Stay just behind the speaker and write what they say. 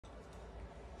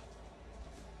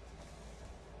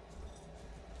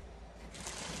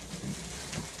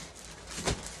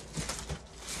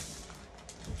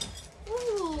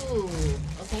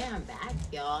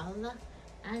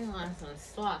I want some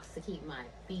socks to keep my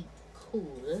feet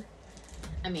cool.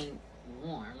 I mean,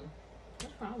 warm.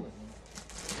 What's wrong with me?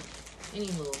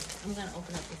 Anywho, I'm gonna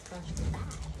open up this first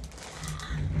bag.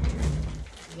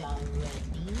 Y'all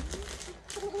ready?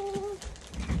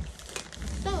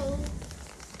 So,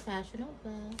 Fashion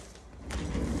Nova.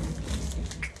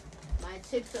 My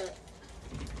tips are.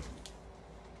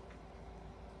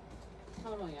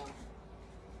 Hold on, y'all.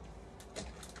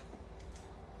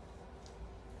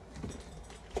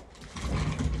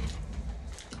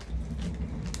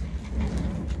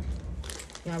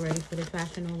 Y'all ready for the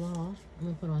Fashion Nova haul? I'm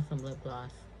gonna put on some lip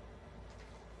gloss.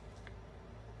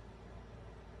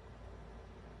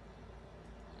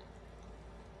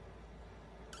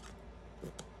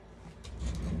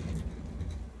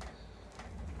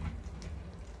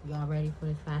 Y'all ready for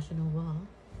this Fashion Nova haul?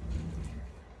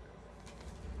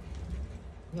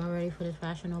 Y'all ready for this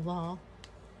Fashion Nova haul?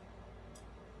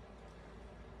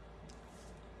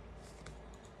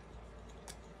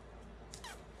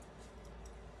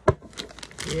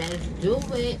 Let's do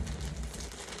it.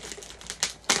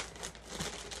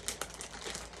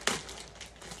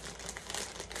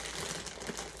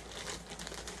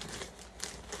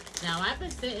 Now, I've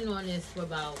been sitting on this for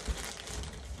about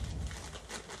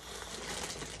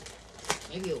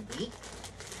maybe a week.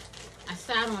 I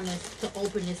sat on this to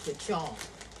open this with y'all.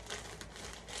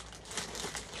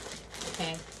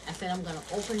 Okay? I said I'm going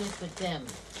to open this with them.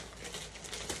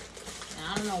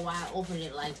 I don't know why I opened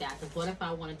it like that, because what if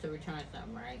I wanted to return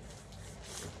something, right?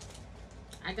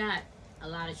 I got a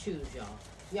lot of shoes, y'all.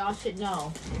 Y'all should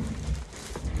know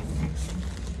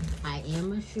I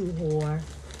am a shoe whore,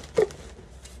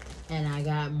 and I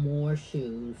got more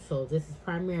shoes. So this is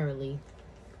primarily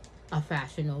a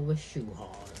Fashion Nova shoe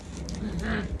haul.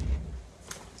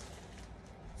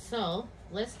 So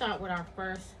let's start with our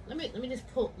first. Let me just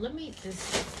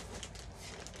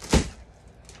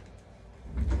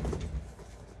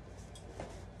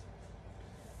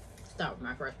start with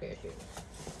my first pair of shoes.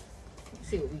 Let's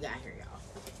see what we got here, y'all.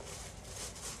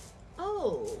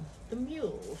 Oh, the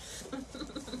mules.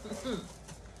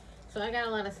 So I got a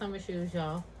lot of summer shoes,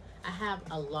 y'all. I have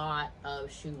a lot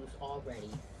of shoes already.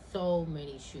 So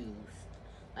many shoes.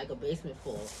 Like a basement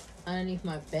full. Underneath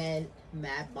my bed,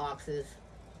 mad boxes.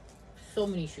 So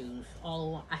many shoes. All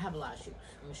along. I have a lot of shoes.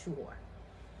 I'm a shoe whore.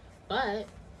 But,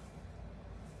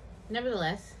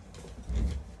 nevertheless,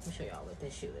 let me show y'all what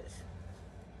this shoe is.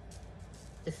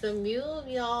 It's a mule,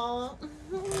 y'all.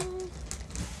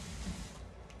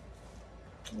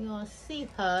 Y'all see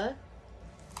her.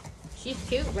 She's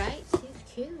cute, right? She's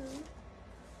cute.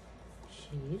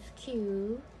 She's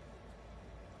cute.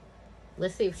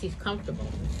 Let's see if she's comfortable.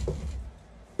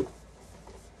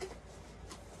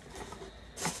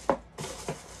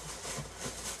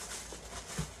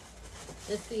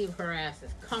 Let's see if her ass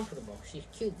is comfortable. She's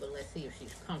cute, but let's see if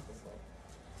she's comfortable.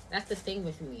 That's the thing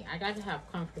with me. I got to have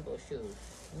comfortable shoes.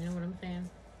 You know what I'm saying?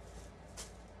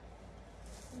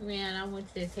 Man, I went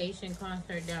to this Haitian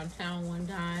concert downtown one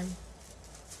time.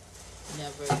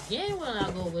 Never again will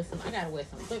I go with some. I gotta wear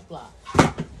some flip flops.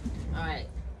 Alright.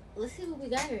 Let's see what we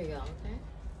got here, y'all, okay?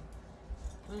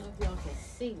 I don't know if y'all can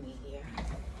see me here.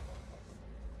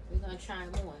 We're gonna try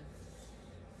them on.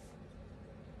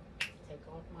 Take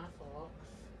off my socks.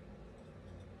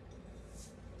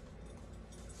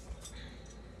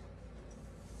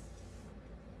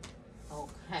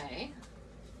 Okay.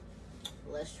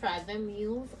 Let's try the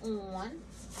mules on.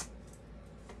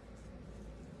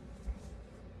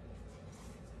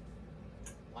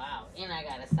 Wow. And I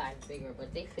got a size bigger,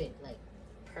 but they fit like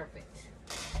perfect.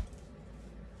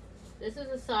 This is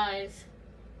a size,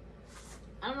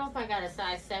 I don't know if I got a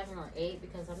size 7 or 8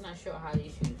 because I'm not sure how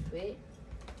these shoes fit.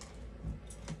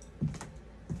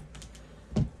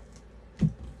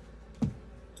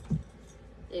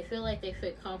 They feel like they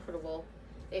fit comfortable.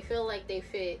 They feel like they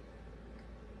fit.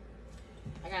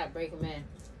 I gotta break them in.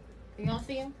 Can y'all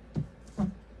see them?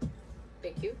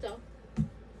 They're cute though.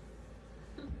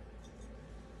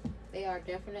 They are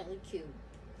definitely cute.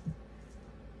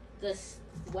 This,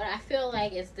 what I feel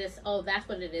like is this. Oh, that's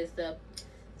what it is. The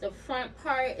front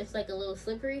part is like a little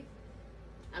slippery.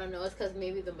 I don't know. It's because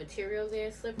maybe the material there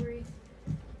is slippery.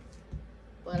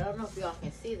 But I don't know if y'all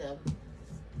can see them.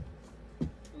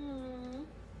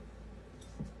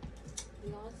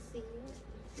 Y'all see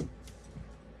it?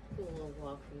 Do a little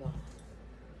walk for y'all.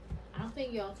 I don't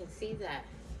think y'all can see that.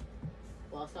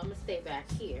 Well, so I'm gonna stay back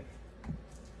here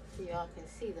so y'all can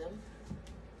see them.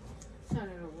 Turn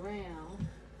it around.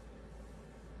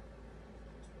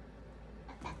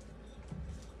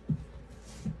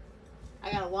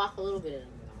 I gotta walk a little bit in them,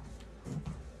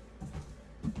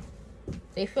 y'all.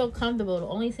 They feel comfortable. The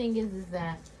only thing is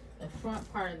that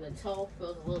front part of the toe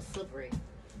feels a little slippery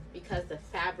because the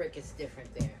fabric is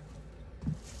different there.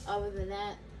 Other than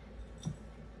that,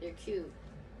 they're cute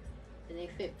and they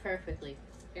fit perfectly.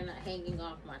 They're not hanging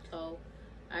off my toe.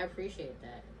 I appreciate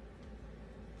that.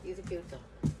 These are cute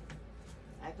though.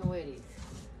 I can wear these.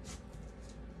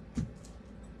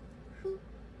 Whew.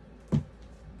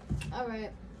 All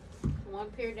right, one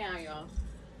pair down, y'all.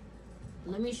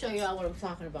 Let me show y'all what I'm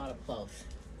talking about up close.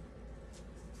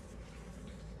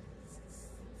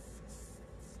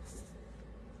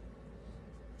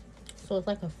 So it's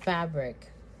like a fabric.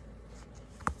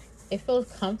 It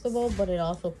feels comfortable, but it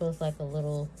also feels like a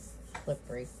little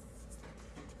slippery.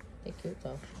 They're cute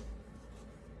though.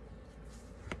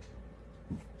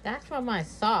 That's from my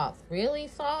socks. Really,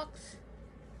 socks?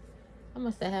 I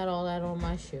must have had all that on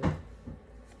my shoe.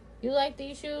 You like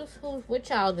these shoes? What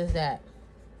child is that?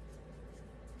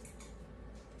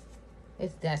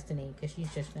 It's Destiny, because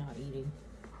she's just now eating.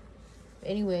 But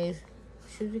anyways,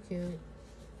 shoes are cute.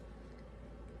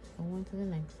 Go on to the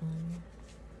next one.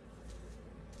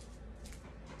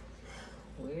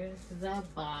 Where's the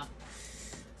box?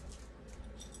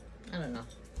 I don't know.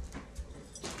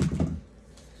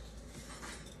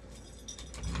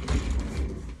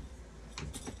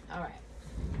 All right.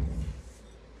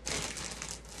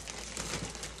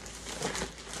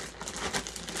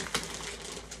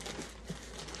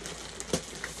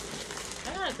 I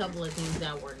got a couple of things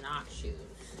that were not shoes.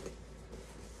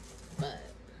 But,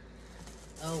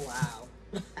 oh wow.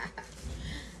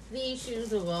 These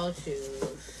shoes of all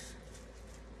shoes.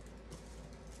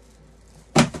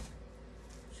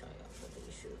 Show y'all what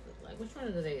these shoes look like. Which one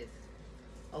are these?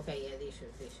 Okay, yeah, these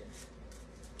shoes.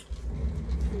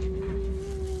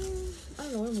 I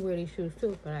don't know, I'm wear these shoes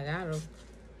too, but I got them.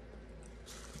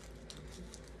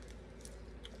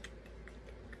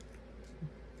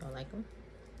 I like them.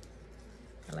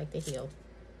 I like the heel.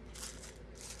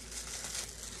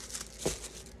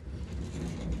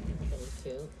 Really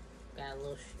cute. Got a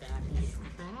little strappy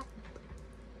strap.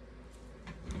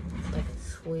 It's like a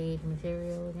suede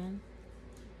material again.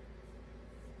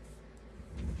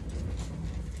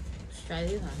 Let's try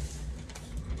these on.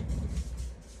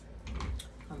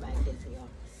 Come back here so y'all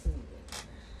see it.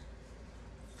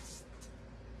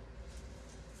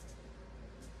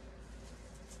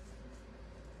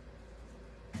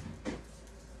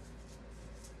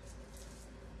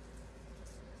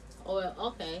 Oh, well,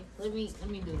 okay. Let me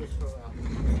do this for a while.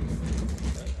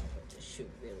 Show y'all what this shoe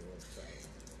really looks like.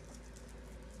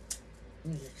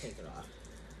 Let me just take it off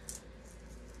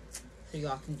so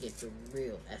y'all can get the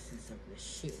real essence of the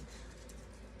shoe.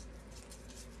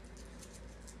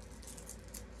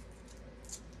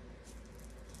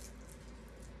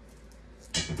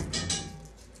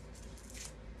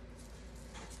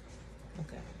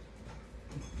 Okay.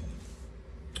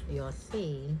 You'll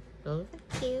see. Those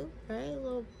are cute, right? A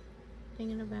little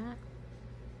thing in the back.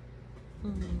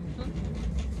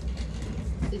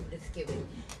 See what it's giving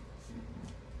me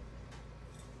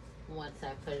once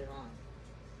I put it on.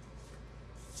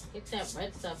 Get that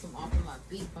red stuff from off of my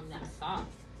feet from that sock.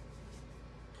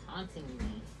 Haunting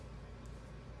me.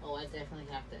 Oh, I definitely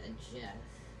have to adjust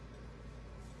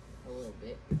a little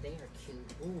bit. They are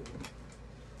cute. Ooh.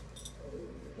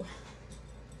 Ooh.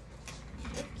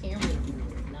 This camera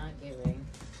is not giving.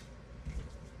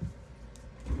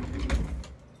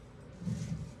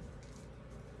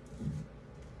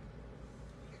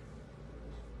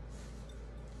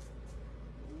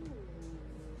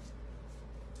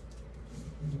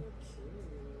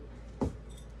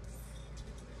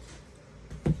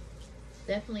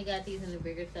 Definitely got these in the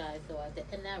bigger size, so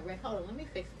and that red. Hold on, let me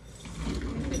fix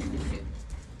the shoe.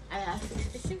 I gotta fix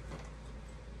the shoe.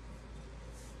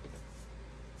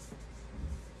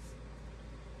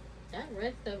 That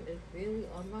red stuff is really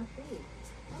on my feet.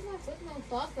 I'm not putting no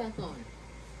socks back on.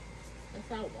 That's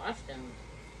how I wash them.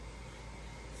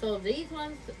 So these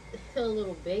ones feel a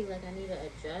little big, like I need to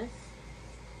adjust.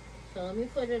 So let me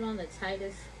put it on the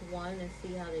tightest one and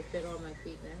see how they fit on my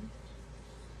feet then.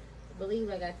 I believe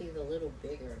I got these a little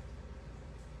bigger,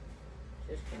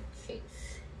 just in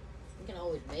case. You can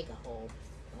always make a hole.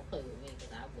 Don't play with me,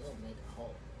 because I will make a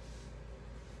hole.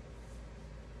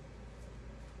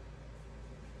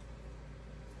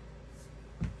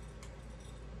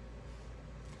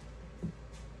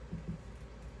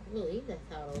 I believe that's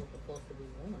how it was supposed to be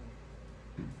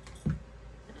worn.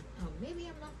 Maybe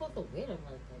I'm not supposed to wear them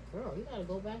like that. Girl, you gotta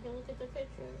go back and look at the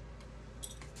picture.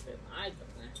 It's my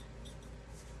doing.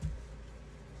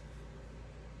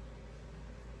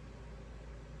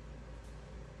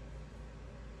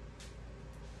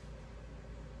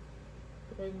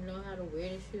 Don't even know how to wear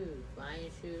the shoes.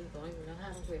 Buying shoes, don't even know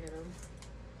how to wear them.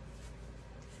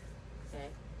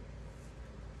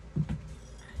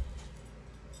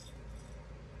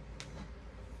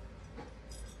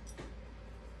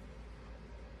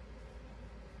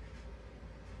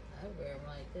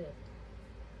 like this.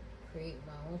 Create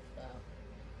my own style.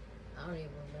 I don't even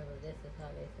remember this is how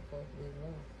they're supposed to be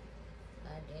worn. I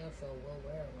damn sure will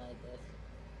wear them like this.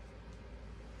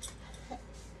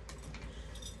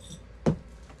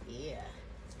 Yeah.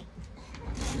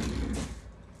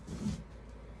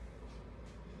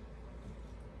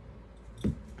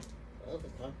 Those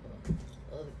are comfortable.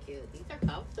 Those are cute. These are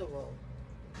comfortable.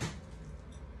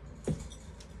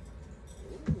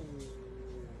 Ooh.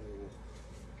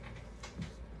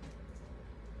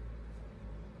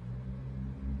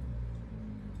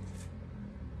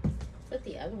 Put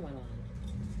the other one on.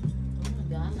 Oh my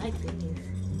god, I like these.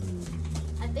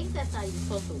 I think that's how you're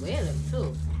supposed to wear them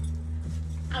too.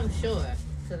 I'm sure.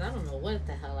 Because I don't know what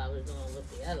the hell I was doing with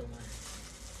the other one.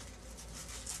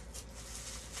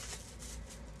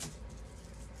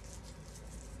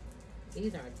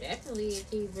 These are definitely a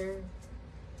keeper.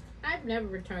 I've never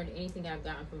returned anything I've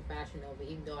gotten from Fashion Nova,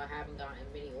 even though I haven't gotten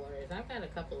many orders. I've got a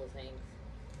couple of things.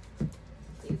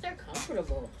 These are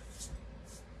comfortable.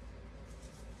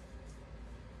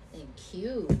 And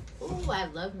cute. Ooh, I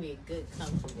love me a good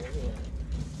comfortable hood.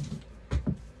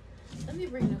 Let me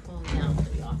bring the phone down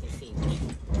so y'all can see me.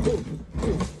 Ooh,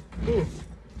 ooh, ooh.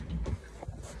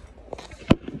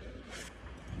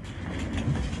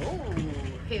 Ooh,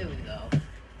 here we go.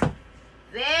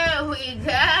 There we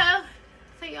go.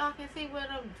 So y'all can see what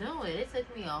I'm doing. It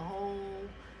took me a whole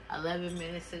 11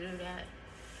 minutes to do that.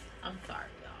 I'm sorry,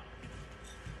 y'all.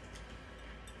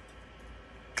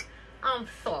 I'm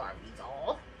sorry,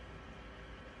 y'all.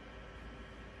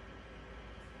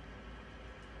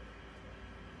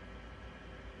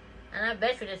 And I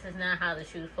bet you this is not how the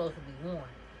shoe's supposed to be worn.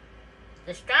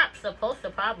 The strap's supposed to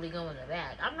probably go in the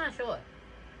back. I'm not sure.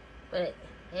 But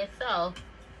if so,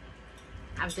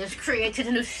 I've just created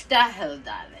a new style,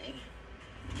 darling.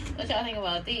 What y'all think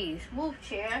about these? Move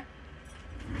chair.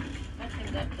 I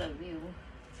think that's the view.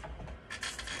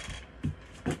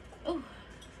 Ooh.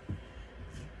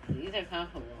 These are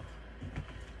comfortable.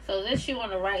 So this shoe on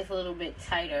the right is a little bit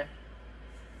tighter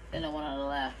than the one on the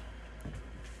left.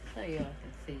 So y'all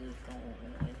can see what's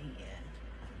going on here.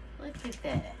 Look at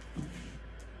that.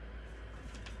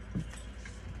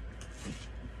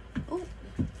 Ooh.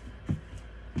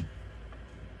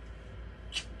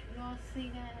 Do y'all see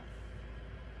that?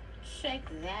 Check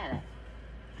that out.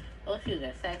 Those shoes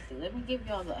are sexy. Let me give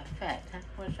y'all the effect. I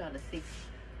want y'all to see.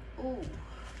 Ooh.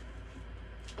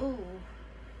 Ooh.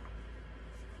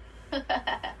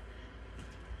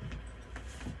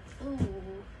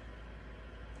 Ooh.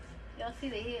 Y'all see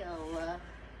the heel?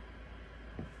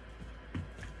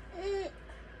 Let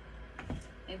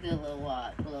me do a little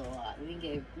walk,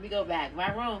 We go back.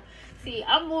 My room. See,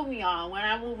 I'm moving y'all. When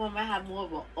I move, I'm gonna have more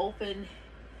of an open,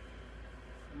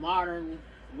 modern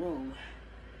room.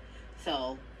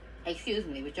 So, excuse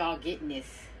me, but y'all getting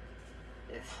this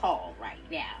haul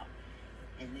right now,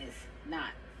 and this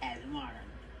not as modern.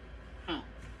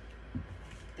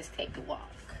 Just take the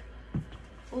walk.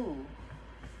 Ooh.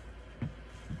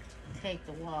 Take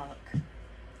the walk.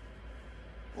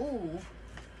 Ooh.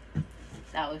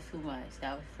 That was too much.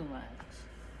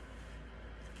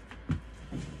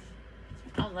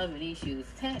 I'm loving these shoes.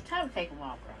 Time to take them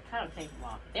off, girl.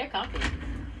 They're comfy.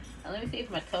 Now let me see if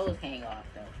my toes hang off,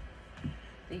 though.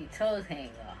 So your toes hang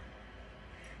off.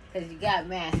 Because you got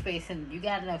mad space you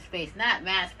got enough space. Not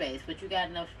mad space, but you got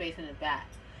enough space in the back.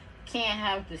 You can't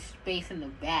have the space in the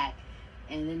back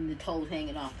and then the toes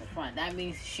hanging off the front. That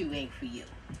means the shoe ain't for you.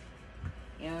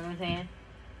 You know what I'm saying?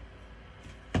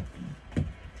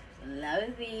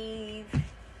 Love these.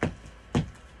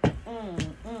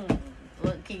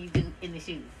 What can you do in the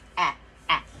shoes?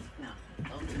 No.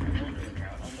 Don't do it,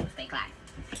 girl. Don't do it. Stay classy.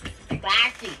 Stay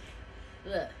classy.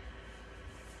 Look.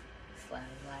 Slide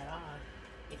it right off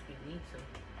if you need to.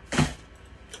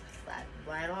 Slide it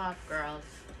right off, girls.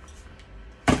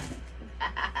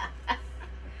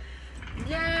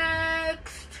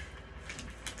 Next.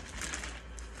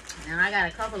 Now I got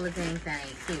a couple of things that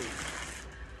ain't cute.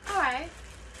 Alright.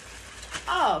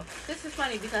 Oh, this is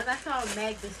funny because I saw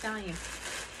Meg Thee Stallion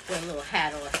with a little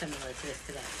hat or similar to this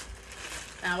today.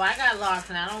 Now I got locks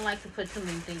and I don't like to put too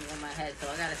many things on my head, so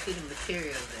I gotta see the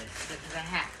material of this. This is a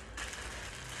hat.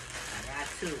 I got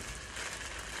two.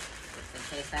 Just in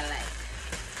case I like.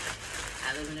 I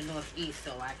live in the Northeast,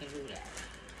 so I can do that.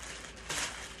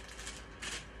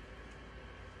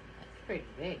 That's pretty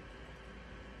big.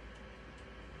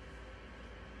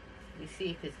 Let me see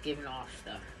if it's giving off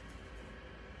stuff.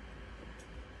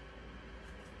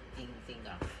 Anything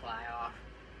gonna fly off.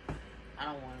 I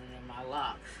don't want it in my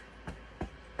locks.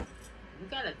 You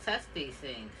gotta test these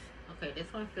things. Okay,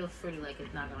 this one feels pretty like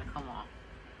it's not gonna come off.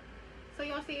 So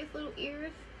y'all see its little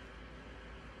ears?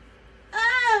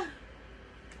 Ah!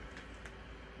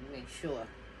 make sure.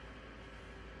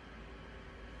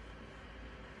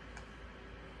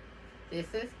 This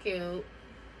is cute.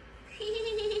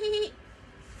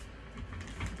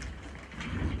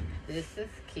 This is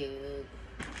cute.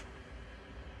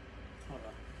 Hold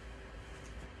on.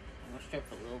 I'm gonna strip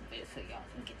a little bit so y'all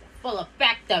can get the full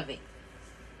effect of it.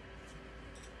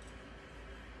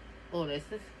 Oh, this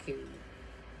is cute.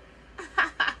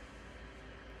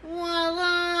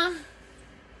 Voila.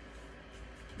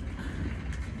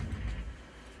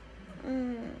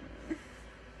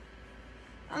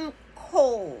 I'm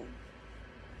cold.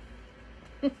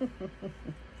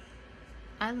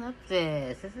 I love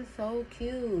this. This is so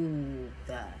cute.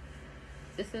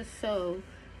 This is so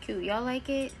cute. Y'all like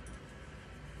it?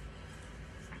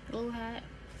 Blue hat.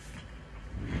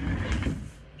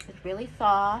 It's really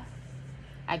soft.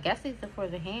 I guess these are for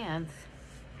the hands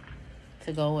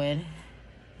to go in.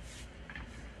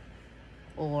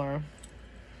 Or,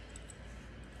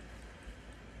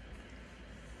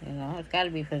 you know, it's got to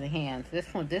be for the hands.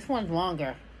 This one's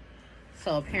longer.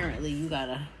 So apparently you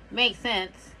gotta make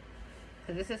sense.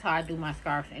 Because this is how I do my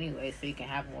scarves anyway, so you can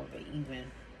have more of an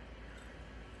even.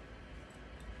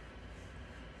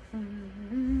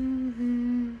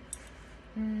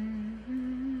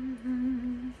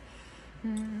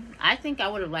 I think I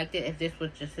would have liked it if this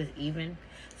was just as even,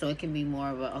 so it can be more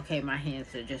of a, okay, my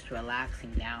hands are just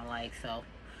relaxing down, like so.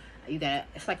 You got,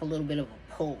 it's like a little bit of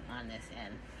a pull on this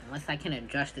end, unless I can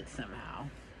adjust it somehow.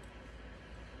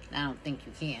 I don't think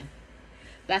you can.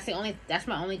 That's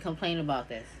my only complaint about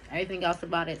this. Everything else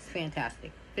about it's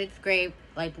fantastic. Fits great,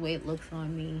 like the way it looks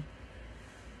on me.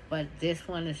 But this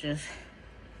one is just,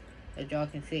 as y'all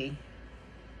can see,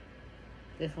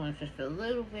 this one's just a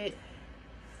little bit,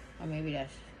 or maybe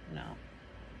that's, no.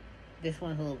 This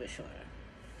one's a little bit shorter.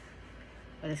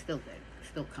 But it's still good.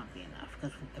 It's still comfy enough.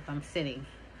 Because if I'm sitting,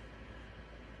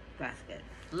 that's good.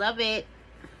 Love it.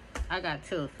 I got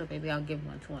two, so maybe I'll give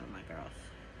one to one of my girls.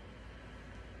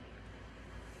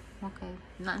 Okay,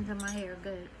 nothing's in my hair,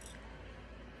 good.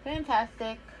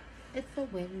 Fantastic. It's a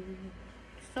win.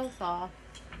 So soft.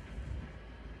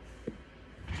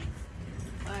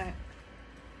 Alright.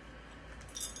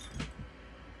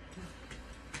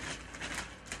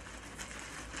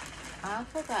 I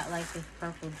also got like this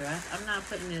purple dress. I'm not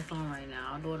putting this on right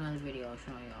now. I'll do another video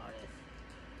showing you all this.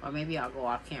 Or maybe I'll go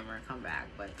off camera and come back.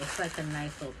 But it's like a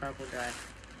nice little purple dress.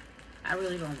 I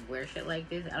really don't wear shit like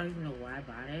this. I don't even know why I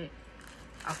bought it.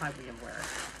 I'll probably never wear it.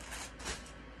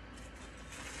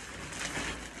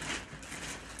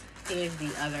 Here's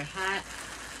the other hat.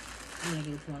 I'm gonna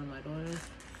give it to one of my daughters.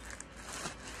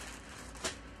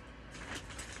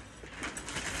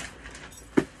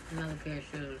 Another pair of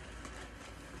shoes.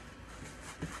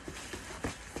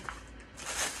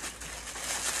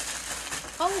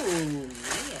 Oh,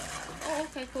 yeah. Oh,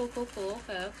 okay, cool. Okay.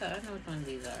 I know which one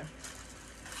these are.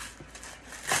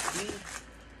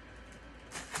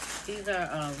 These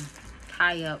are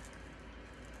tie-up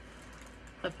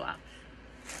flip-flops.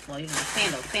 Well, you know,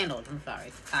 sandals, I'm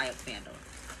sorry. Tie-up sandals.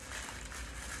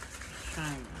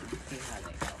 Trying to see how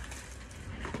they go.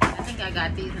 I think I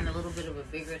got these in a little bit of a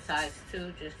bigger size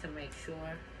too, just to make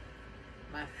sure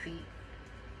my feet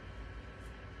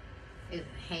isn't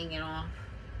hanging off.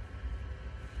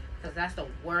 Because that's the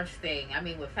worst thing. I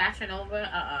mean, with Fashion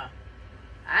Nova,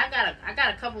 I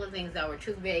got a couple of things that were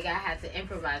too big. I had to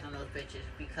improvise on those bitches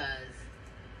because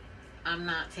I'm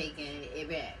not taking it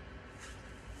back.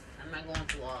 I'm not going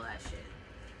through all that shit.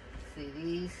 See,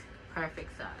 these,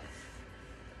 perfect size.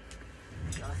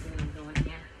 Y'all see what I'm doing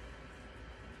here?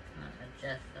 I'm gonna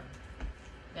adjust them.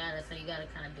 So you gotta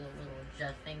kind of do a little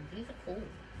adjusting. These are cool.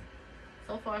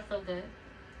 So far, so good.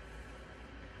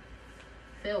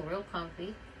 Feel real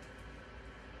comfy.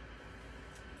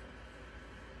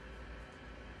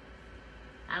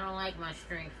 I don't like my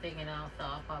strings sticking out, so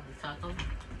I'll probably tuck them.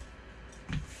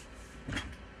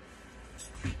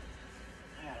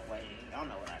 I gotta wait. Y'all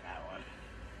know what I got on.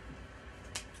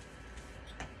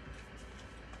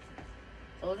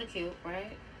 Those are cute,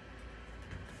 right?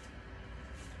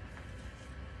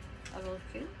 Are those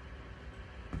cute?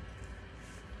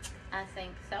 I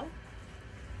think so.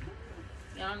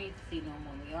 Y'all don't need to see no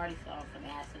more. We already saw some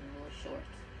ass in the little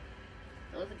shorts.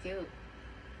 Those are cute.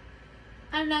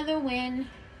 Another win.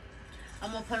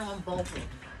 I'm gonna put them on both of them,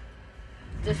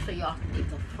 just so y'all can get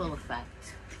the full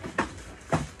effect.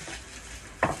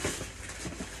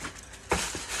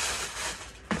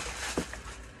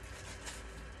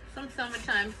 Some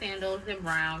summertime sandals in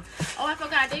brown. Oh, I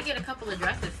forgot, I did get a couple of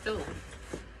dresses too.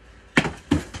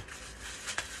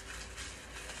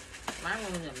 My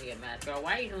room's gonna be a mess, girl.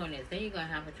 Why are you doing this? Then you're gonna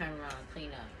have to turn around and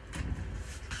clean up.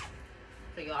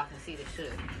 so y'all can see the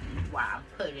shoe while I'm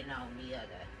putting on the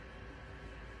other.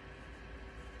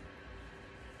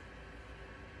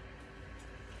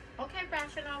 Okay,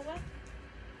 Fashion Nova.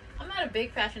 I'm not a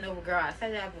big Fashion Nova girl. I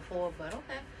said that before, but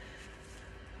okay.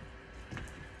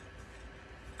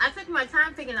 I took my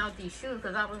time picking out these shoes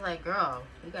because I was like, girl,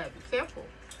 you gotta be careful.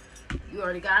 You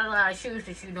already got a lot of shoes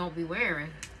that you don't be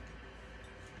wearing.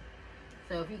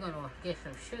 So if you're gonna get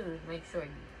some shoes, make sure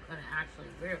you're gonna actually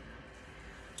wear them.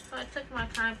 So I took my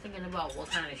time thinking about what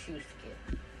kind of shoes to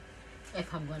get,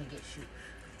 if I'm gonna get shoes.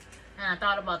 And I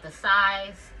thought about the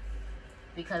size,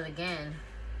 because again,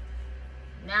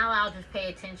 now I'll just pay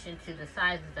attention to the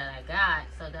sizes that I got,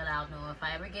 so that I'll know if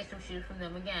I ever get some shoes from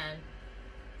them again,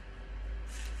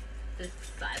 this is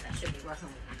the size I should be working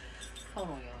with. Hold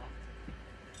on, y'all.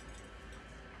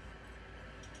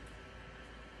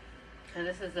 So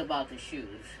this is about the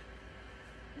shoes,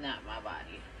 not my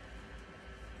body.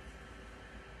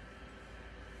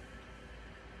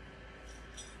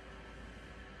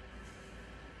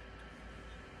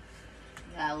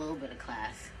 Got a little bit of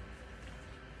class.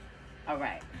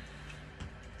 Alright.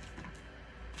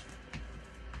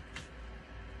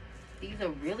 These are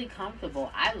really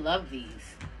comfortable. I love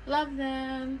these. Love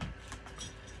them.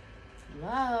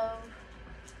 Love.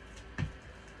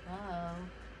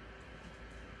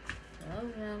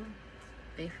 Love them.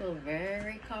 They feel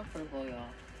very comfortable, y'all.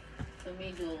 Let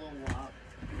me do a little walk.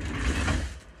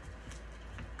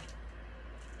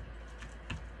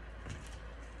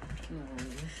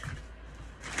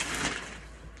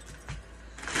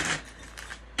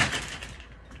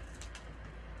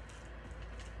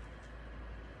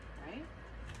 Right?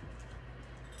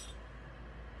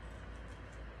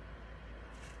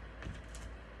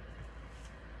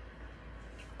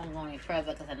 I'm going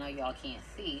further because I know y'all can't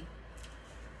see.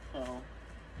 So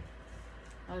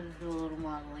I'll just do a little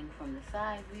modeling from the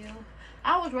side view.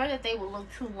 I was worried that they would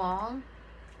look too long.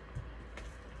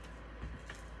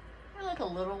 They look a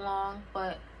little long,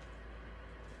 but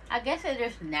I guess they're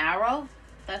just narrow.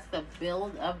 That's the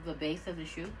build of the base of the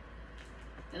shoe.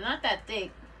 They're not that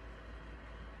thick.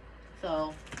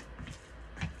 So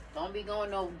don't be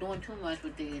doing too much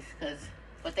with these,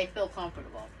 but they feel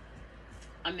comfortable.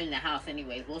 I'm in the house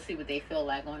anyways. We'll see what they feel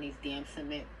like on these damn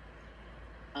cement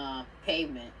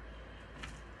pavement,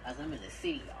 as I'm in the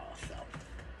city, y'all, so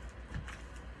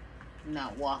I'm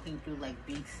not walking through like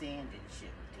big sand and shit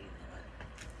with these on.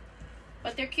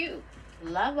 But they're cute.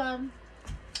 Love them.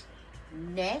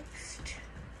 Next,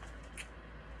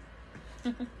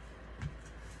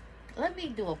 let me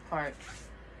do a part.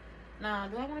 Nah,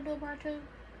 do I want to do a part 2?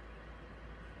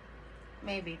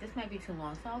 Maybe. This might be too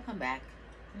long, so I'll come back.